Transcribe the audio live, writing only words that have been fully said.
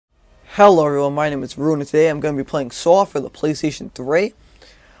Hello everyone, my name is Rune and today I'm going to be playing Saw for the PlayStation 3.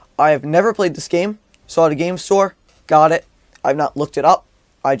 I have never played this game. Saw at a game store, got it. I've not looked it up.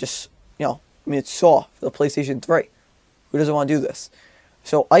 I just, it's Saw for the PlayStation 3. Who doesn't want to do this?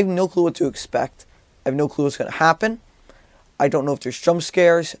 So I have no clue what to expect. I have no clue what's going to happen. I don't know if there's jump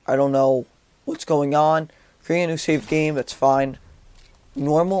scares. I don't know what's going on. Creating a new save game, that's fine.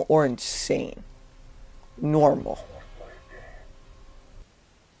 Normal or insane? Normal.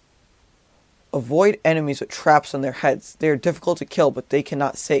 Avoid enemies with traps on their heads. They are difficult to kill, but they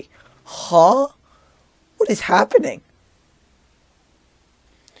cannot see. Huh? What is happening?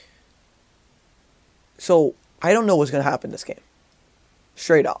 So, I don't know what's going to happen in this game.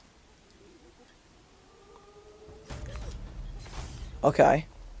 Straight up. Okay.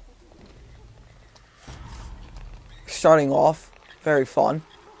 Starting off, very fun.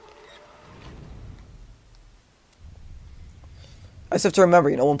 I just have to remember,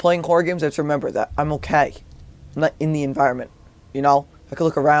 when playing horror games, I have to remember that I'm okay. I'm not in the environment, I can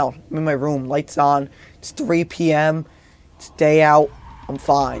look around. I'm in my room, lights on. It's 3 p.m. It's day out. I'm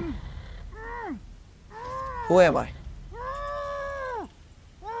fine. Who am I?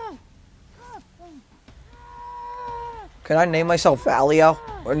 Can I name myself Valio?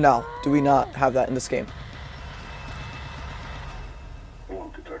 Or no? Do we not have that in this game?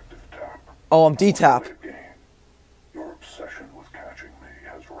 Oh, I'm D-Tap. Your obsession with catching me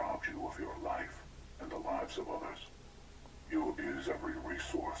has robbed you of your life and the lives of others. You abuse every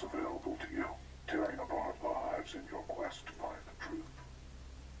resource available to you, tearing apart lives in your quest to find the truth.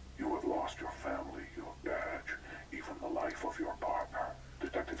 You have lost your family, your badge, even the life of your partner,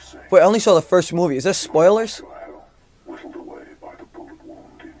 Detective Singh. Wait, I only saw the first movie. Is this spoilers? Whittled away by the bullet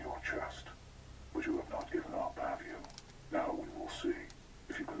wound in your chest. But you have not given up, have you? Now we will see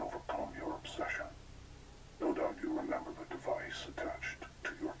if you can overcome your obsession. No doubt you remember the device attached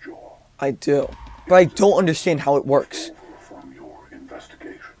to your jaw. I do, but I don't understand how it works. From your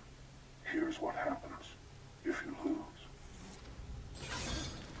investigation, here's what happens if you lose.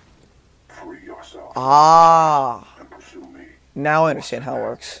 Free yourself. Ah. And pursue me. Now I understand how it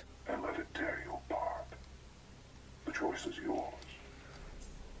works. And let it tear you apart. The choice is yours.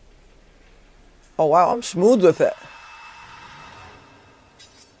 Oh wow, I'm smooth with it.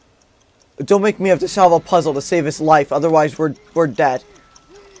 Don't make me have to solve a puzzle to save his life, otherwise we're dead.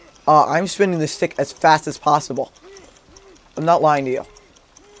 I'm spinning the stick as fast as possible. I'm not lying to you.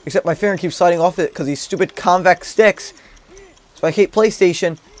 Except my finger keeps sliding off it because these stupid convex sticks. So I hate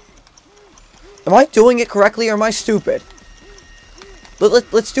PlayStation. Am I doing it correctly or am I stupid?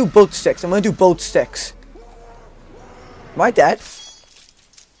 Let's do both sticks. I'm going to do both sticks. Am I dead?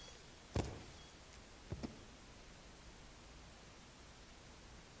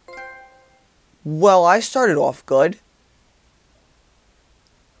 Well, I started off good.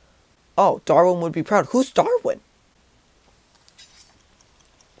 Oh, Darwin would be proud. Who's Darwin?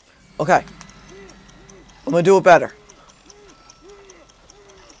 Okay. I'm gonna do it better.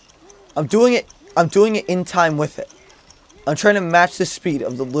 I'm doing it in time with it. I'm trying to match the speed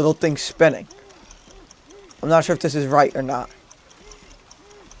of the little thing spinning. I'm not sure if this is right or not.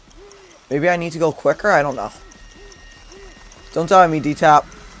 Maybe I need to go quicker? I don't know. Don't die on me, D-Tap.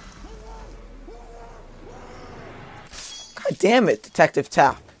 God damn it, Detective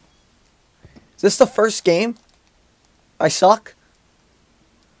Tap. Is this the first game? I suck?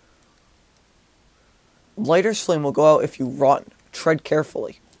 Lighter's flame will go out if you run. Tread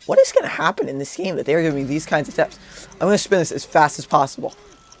carefully. What is going to happen in this game that they're giving me these kinds of steps? I'm going to spin this as fast as possible.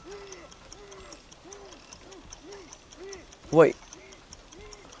 Wait.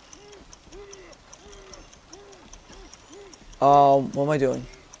 What am I doing?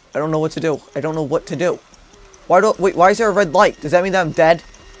 I don't know what to do. I don't know what to do. Wait, why is there a red light? Does that mean that I'm dead?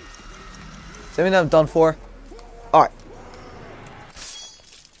 Does that mean that I'm done for? Alright.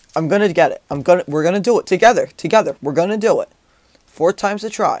 I'm gonna get it. We're gonna do it together. Together. We're gonna do it. 4 times the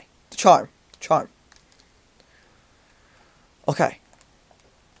try. The charm. Charm. Okay.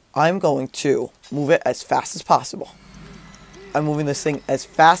 I'm going to move it as fast as possible. I'm moving this thing as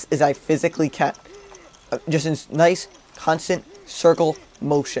fast as I physically can. Just in nice, constant circle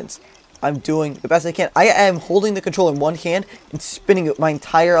motions. I'm doing the best I can. I am holding the controller in one hand and spinning it with my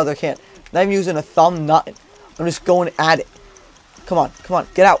entire other hand. Not even using a thumb, nothing. I'm just going at it. Come on, come on.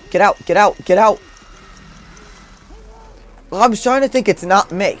 Get out, get out, get out, get out. I'm starting to think it's not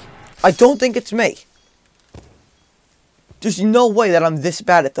me. I don't think it's me. There's no way that I'm this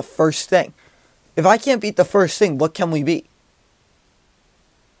bad at the first thing. If I can't beat the first thing, what can we beat?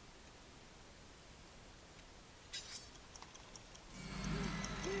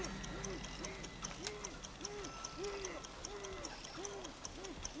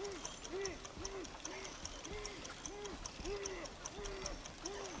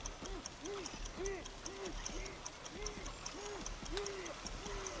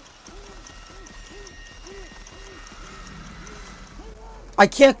 I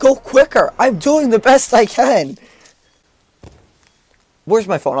can't go quicker. I'm doing the best I can. Where's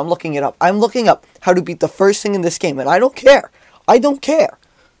my phone? I'm looking it up. I'm looking up how to beat the first thing in this game, and I don't care. I don't care.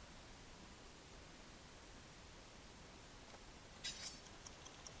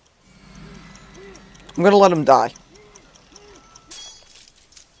 I'm gonna let him die.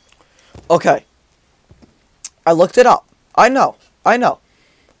 Okay. I looked it up. I know. I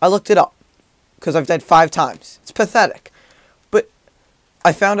looked it up. Because I've died 5 times. It's pathetic. But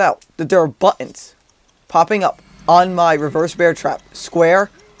I found out that there are buttons popping up on my reverse bear trap.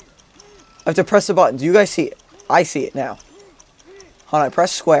 Square. I have to press the button. Do you guys see it? I see it now. Hold on, I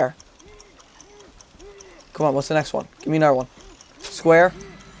press square. Come on, what's the next one? Give me another one. Square.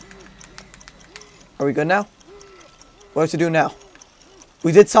 Are we good now? What do I have to do now?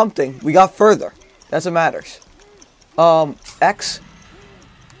 We did something. We got further. That's what matters. X.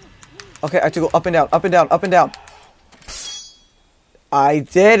 Okay, I have to go up and down, up and down, up and down. I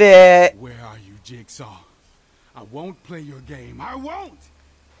did it! Where are you, Jigsaw? I won't play your game. I won't!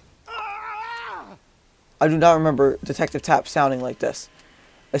 Ah! I do not remember Detective Tap sounding like this.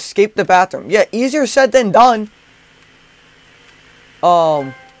 Escape the bathroom. Yeah, easier said than done.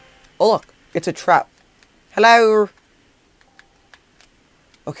 Oh look, it's a trap. Hello?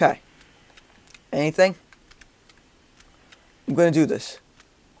 Okay. Anything? I'm gonna do this.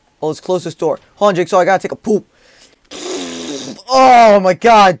 Oh, let's close this door. Hold on, Jigsaw, I gotta take a poop. Oh my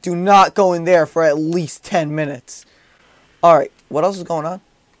god, do not go in there for at least 10 minutes. Alright, what else is going on?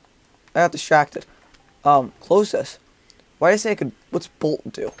 I got distracted. Close this. Why did I say I could... What's bolt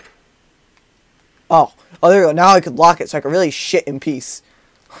do? Oh, there we go. Now I could lock it so I could really shit in peace.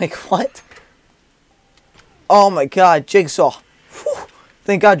 Like, what? Oh my god, Jigsaw. Whew.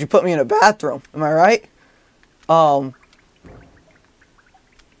 Thank god you put me in a bathroom. Am I right?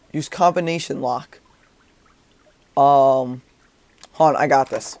 Use combination lock. Hold on, I got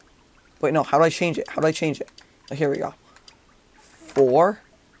this. Wait, no, how do I change it? How do I change it? Oh, here we go. 4.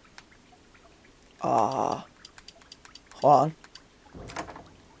 Hold on.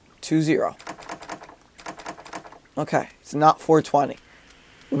 20. Okay, it's not 420.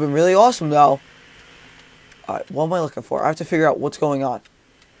 We've been really awesome, though. Alright, what am I looking for? I have to figure out what's going on.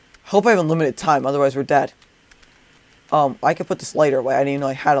 I hope I have unlimited time, otherwise we're dead. I could put this lighter away. I didn't even know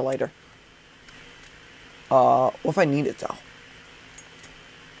I had a lighter. What if I need it, though?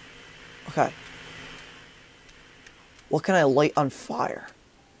 Okay. What can I light on fire?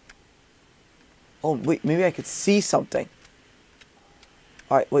 Oh, wait, maybe I could see something.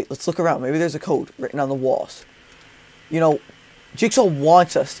 Alright, wait, let's look around. Maybe there's a code written on the walls. You know, Jigsaw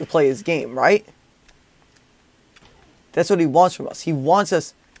wants us to play his game, right? That's what he wants from us. He wants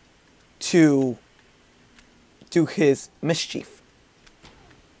us to do his mischief.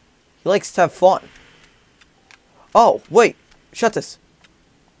 He likes to have fun. Oh, wait. Shut this.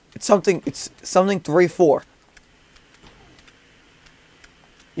 It's something 3-4.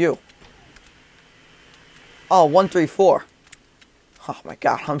 You. Oh, 1-3-4. Oh my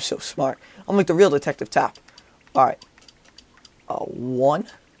god, I'm so smart. I'm like the real Detective Tap. Alright. 1.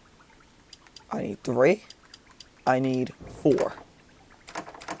 I need 3. I need 4.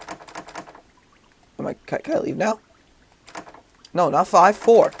 Can I leave now? No, not 5,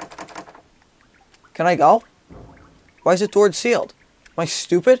 4. Can I go? Why is the door sealed? Am I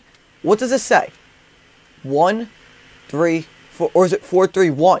stupid? What does it say? 1, 3, 4, or is it 4,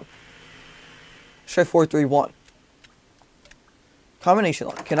 3, 1? Let's try 4, 3, 1. Combination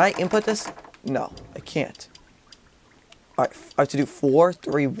lock. Can I input this? No, I can't. Alright, I have to do 4,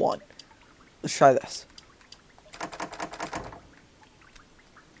 3, 1. Let's try this.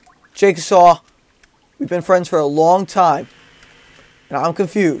 Jigsaw, we've been friends for a long time, and I'm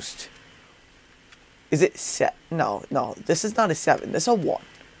confused. Is it set? No, this is not a 7. This is a 1.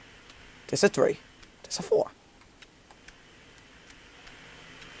 This is a 3. This is a 4.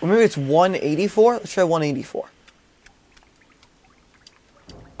 Or maybe it's 184? Let's try 184.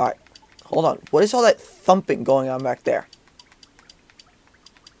 Alright, hold on. What is all that thumping going on back there?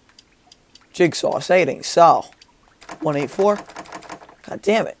 Jigsaw, say it ain't so. 184? God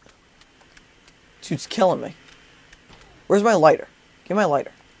damn it. Dude's killing me. Where's my lighter? Give me my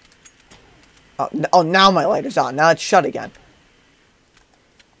lighter. Oh, now my lighter's on. Now it's shut again.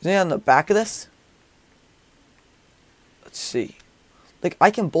 Is it on the back of this? Let's see. Like, I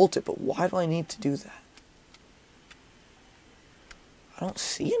can bolt it, but why do I need to do that? I don't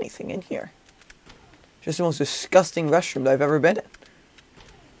see anything in here. Just the most disgusting restroom that I've ever been in.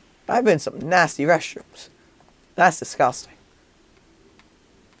 I've been in some nasty restrooms. That's disgusting.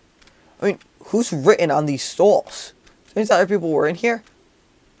 I mean, who's written on these stalls? Means other people were in here?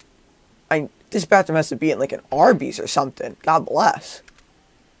 This bathroom has to be in like an Arby's or something. God bless.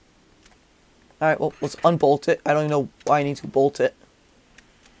 Alright, well, let's unbolt it. I don't even know why I need to bolt it.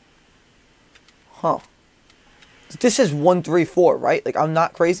 Huh. This is 134, right? Like, I'm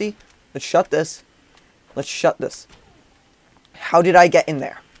not crazy. Let's shut this. Let's shut this. How did I get in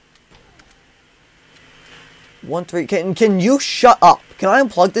there? 13. Can you shut up? Can I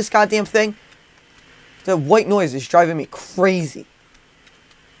unplug this goddamn thing? The white noise is driving me crazy.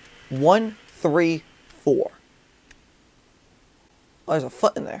 134. Oh, there's a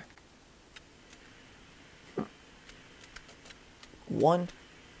foot in there. One.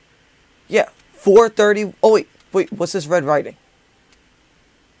 Yeah, 430. Oh, wait, what's this red writing?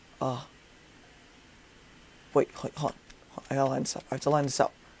 Wait, hold on. I gotta line this up. I have to line this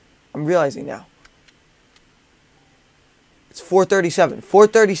up. I'm realizing now. It's 437.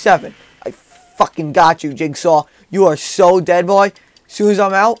 437. I fucking got you, Jigsaw. You are so dead, boy. As soon as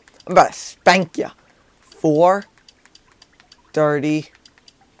I'm out, I'm about to spank you.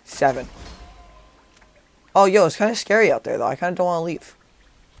 437. Oh, yo, it's kind of scary out there, though. I kind of don't want to leave.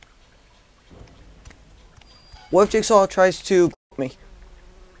 What if Jigsaw tries to me?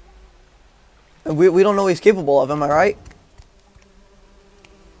 And we don't know he's capable of, am I right?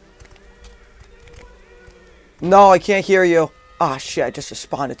 No, I can't hear you. Ah, shit, I just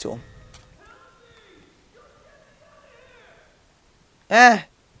responded to him.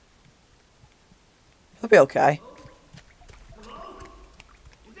 He'll be okay.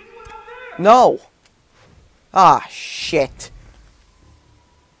 No. Ah, shit.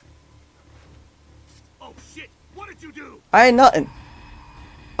 Oh shit! What did you do? I ain't nothing.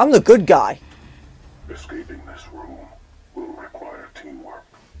 I'm the good guy. Escaping this room will require teamwork.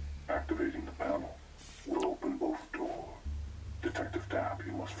 Activating the panel will open both doors. Detective Tapp,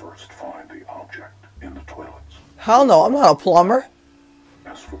 you must first find the object in the toilets. Hell no, I'm not a plumber.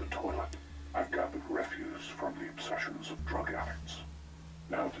 As for the toilet, I've gathered refuse from the obsessions of drug addicts.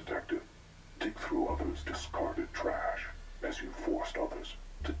 Now, Detective, dig through others' discarded trash as you forced others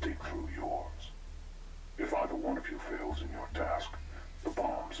to dig through yours. If either one of you fails in your task, the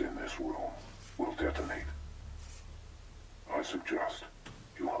bombs in this room will detonate. I suggest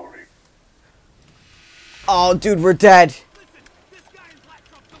you hurry. Oh, dude, we're dead. Listen, this guy in black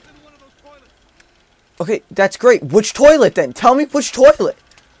truck jumped into one of those toilets. Okay, that's great. Which toilet, then? Tell me which toilet.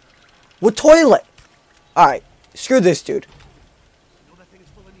 What toilet? Alright, screw this, dude. No, that thing is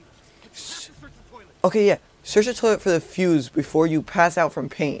full of needles. Get back and search the toilet. Okay, yeah. Search the toilet for the fuse before you pass out from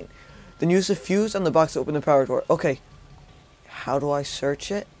pain. Then use the fuse on the box to open the power door. Okay. How do I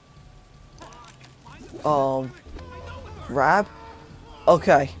search it? Grab?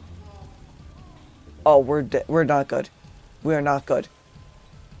 Okay. Oh, we're not good. We are not good.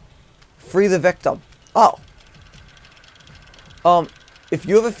 Free the victim. Oh. If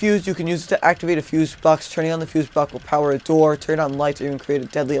you have a fuse, you can use it to activate a fuse box. Turning on the fuse box will power a door, turn on lights, or even create a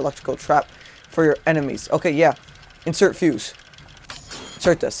deadly electrical trap for your enemies. Okay, yeah. Insert fuse.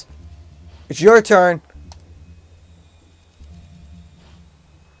 Insert this. It's your turn.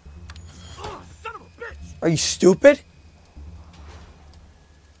 Oh, son of a bitch! Are you stupid?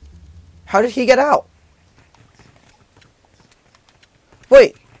 How did he get out?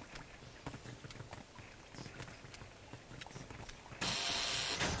 Wait.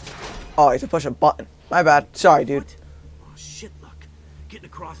 Oh, I had to push a button. My bad. Sorry, dude. What? Oh, shit, look. Getting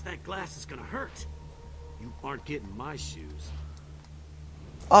across that glass is gonna hurt. You aren't getting my shoes.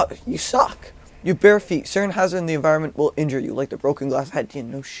 Oh, you suck. You bare feet. Certain hazards in the environment will injure you, like the broken glass head. Yeah,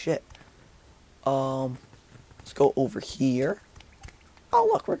 no shit. Let's go over here. Oh,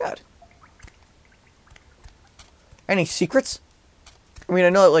 look, we're good. Any secrets? I mean, I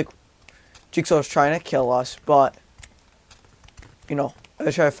know that, like, Jigsaw's trying to kill us, but, you know, I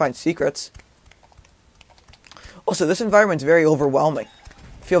try to find secrets. Also, this environment's very overwhelming.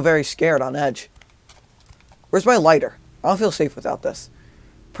 I feel very scared, on edge. Where's my lighter? I don't feel safe without this.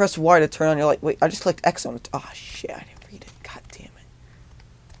 Press Y to turn on your light. Wait, I just clicked X on it. Ah, shit, I didn't read it. God damn it.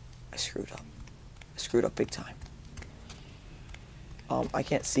 I screwed up. I screwed up big time. I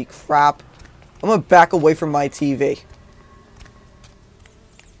can't see crap. I'm gonna back away from my TV.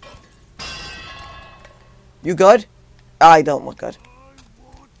 You good? I don't look good.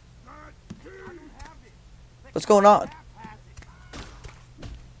 What's going on?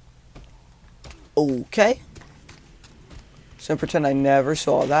 Okay. So pretend I never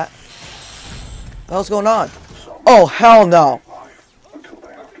saw that. What the hell's going on? Oh, hell no.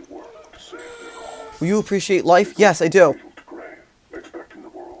 Will you appreciate life? Yes, I do.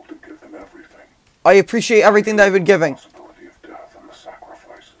 I appreciate everything that I've been giving.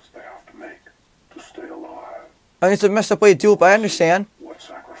 I mean, it's a messed up way to do it, but I understand. What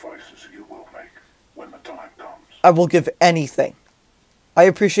sacrifices you will make when the time comes. I will give anything. I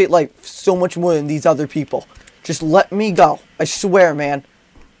appreciate life so much more than these other people. Just let me go. I swear, man.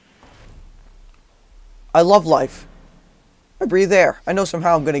 I love life. I breathe air. I know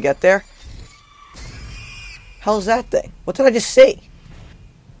somehow I'm going to get there. How's that thing? What did I just say?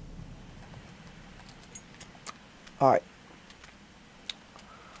 Alright.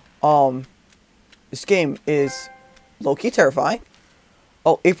 This game is low-key terrifying.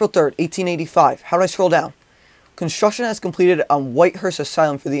 Oh, April 3rd, 1885. How do I scroll down? Construction has completed on Whitehurst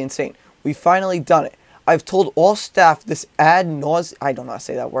Asylum for the Insane. We've finally done it. I've told all staff this ad nauseam. I don't know how to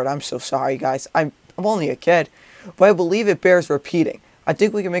say that word. I'm so sorry, guys. I'm only a kid. But I believe it bears repeating. I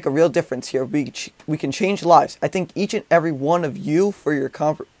think we can make a real difference here. We can change lives. I thank each and every one of you for your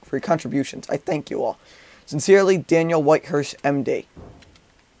contributions. I thank you all. Sincerely, Daniel Whitehurst, MD.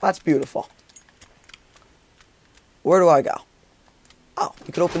 That's beautiful. Where do I go? Oh,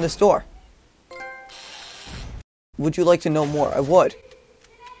 you could open this door. Would you like to know more? I would.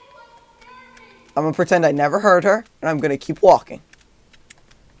 I'm going to pretend I never heard her, and I'm going to keep walking.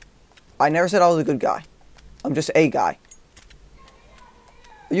 I never said I was a good guy. I'm just a guy.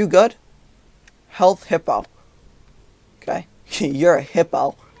 Are you good? Health hippo. Okay. You're a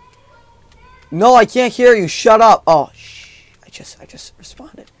hippo. No, I can't hear you. Shut up. Oh, shh. I just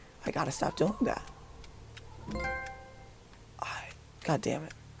responded. I gotta stop doing that. God damn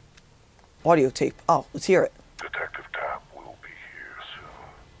it. Audio tape. Oh, let's hear it. Detective Tapp will be here soon.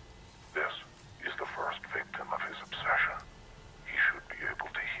 This is the first victim of his obsession. He should be able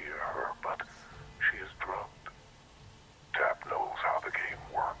to hear her, but she is drugged. Tapp knows how the game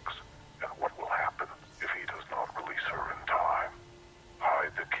works and what will happen if he does not release her in time. Hide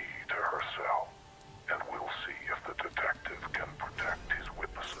the key to her cell, and we'll see if the detective can protect his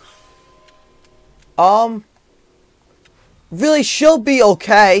witnesses. Really, she'll be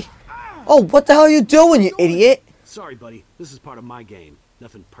okay. Oh, what the hell are you doing, you idiot? Sorry, buddy. This is part of my game.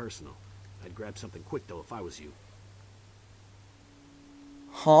 Nothing personal. I'd grab something quick, though, if I was you.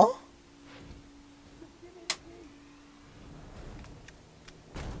 Huh?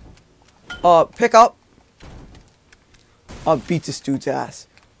 Pick up. I'll beat this dude's ass.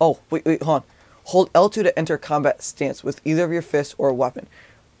 Oh, wait, hold on. Hold L2 to enter combat stance with either of your fists or a weapon.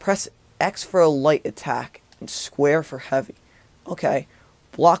 Press X for a light attack and square for heavy. Okay.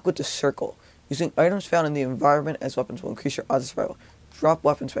 Block with the circle. Using items found in the environment as weapons will increase your odds of survival. Drop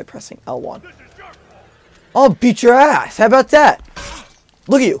weapons by pressing L1. I'll beat your ass. How about that?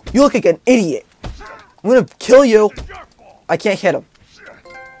 Look at you. You look like an idiot. I'm gonna kill you. I can't hit him.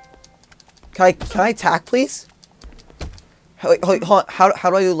 Can I attack, please? Wait, hold on. How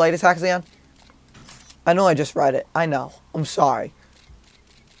do I do light attacks again? I know I just read it. I know. I'm sorry.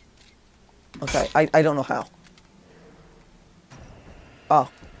 Okay, I don't know how. Oh.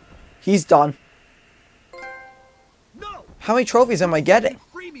 He's done. No! How many trophies am I getting?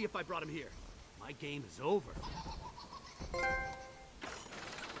 Free me if I brought him here. My game is over.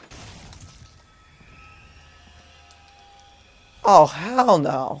 Oh, hell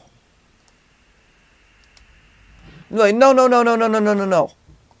no. Like, no.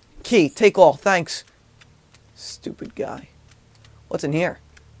 Key, take all, thanks. Stupid guy. What's in here?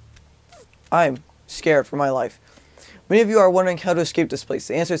 I'm scared for my life. Many of you are wondering how to escape this place.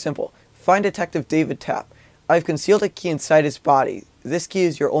 The answer is simple. Find Detective David Tapp. I've concealed a key inside his body. This key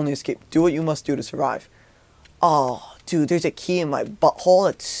is your only escape. Do what you must do to survive. Oh, dude, there's a key in my butthole.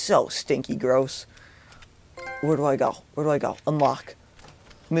 It's so stinky gross. Where do I go? Where do I go? Unlock.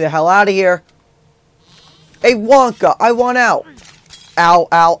 Get me the hell out of here. Hey, Wonka, I want out. Ow,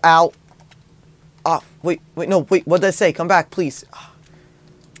 ow, ow. Ah, wait, no, wait, what did I say? Come back, please.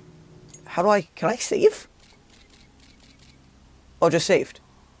 How do I, can I save? Oh, just saved.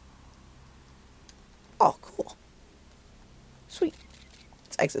 Oh, cool. Sweet.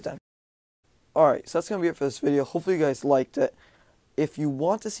 Let's exit then. Alright, so that's going to be it for this video. Hopefully you guys liked it. If you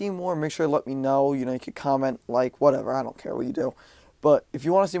want to see more, make sure to let me know. You know, you could comment, like, whatever. I don't care what you do. But if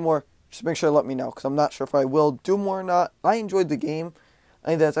you want to see more, just make sure to let me know. Because I'm not sure if I will do more or not. I enjoyed the game. I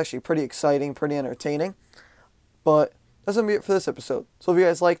think that's actually pretty exciting, pretty entertaining. But that's going to be it for this episode. So if you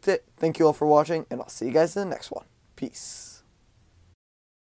guys liked it, thank you all for watching. And I'll see you guys in the next one. Peace.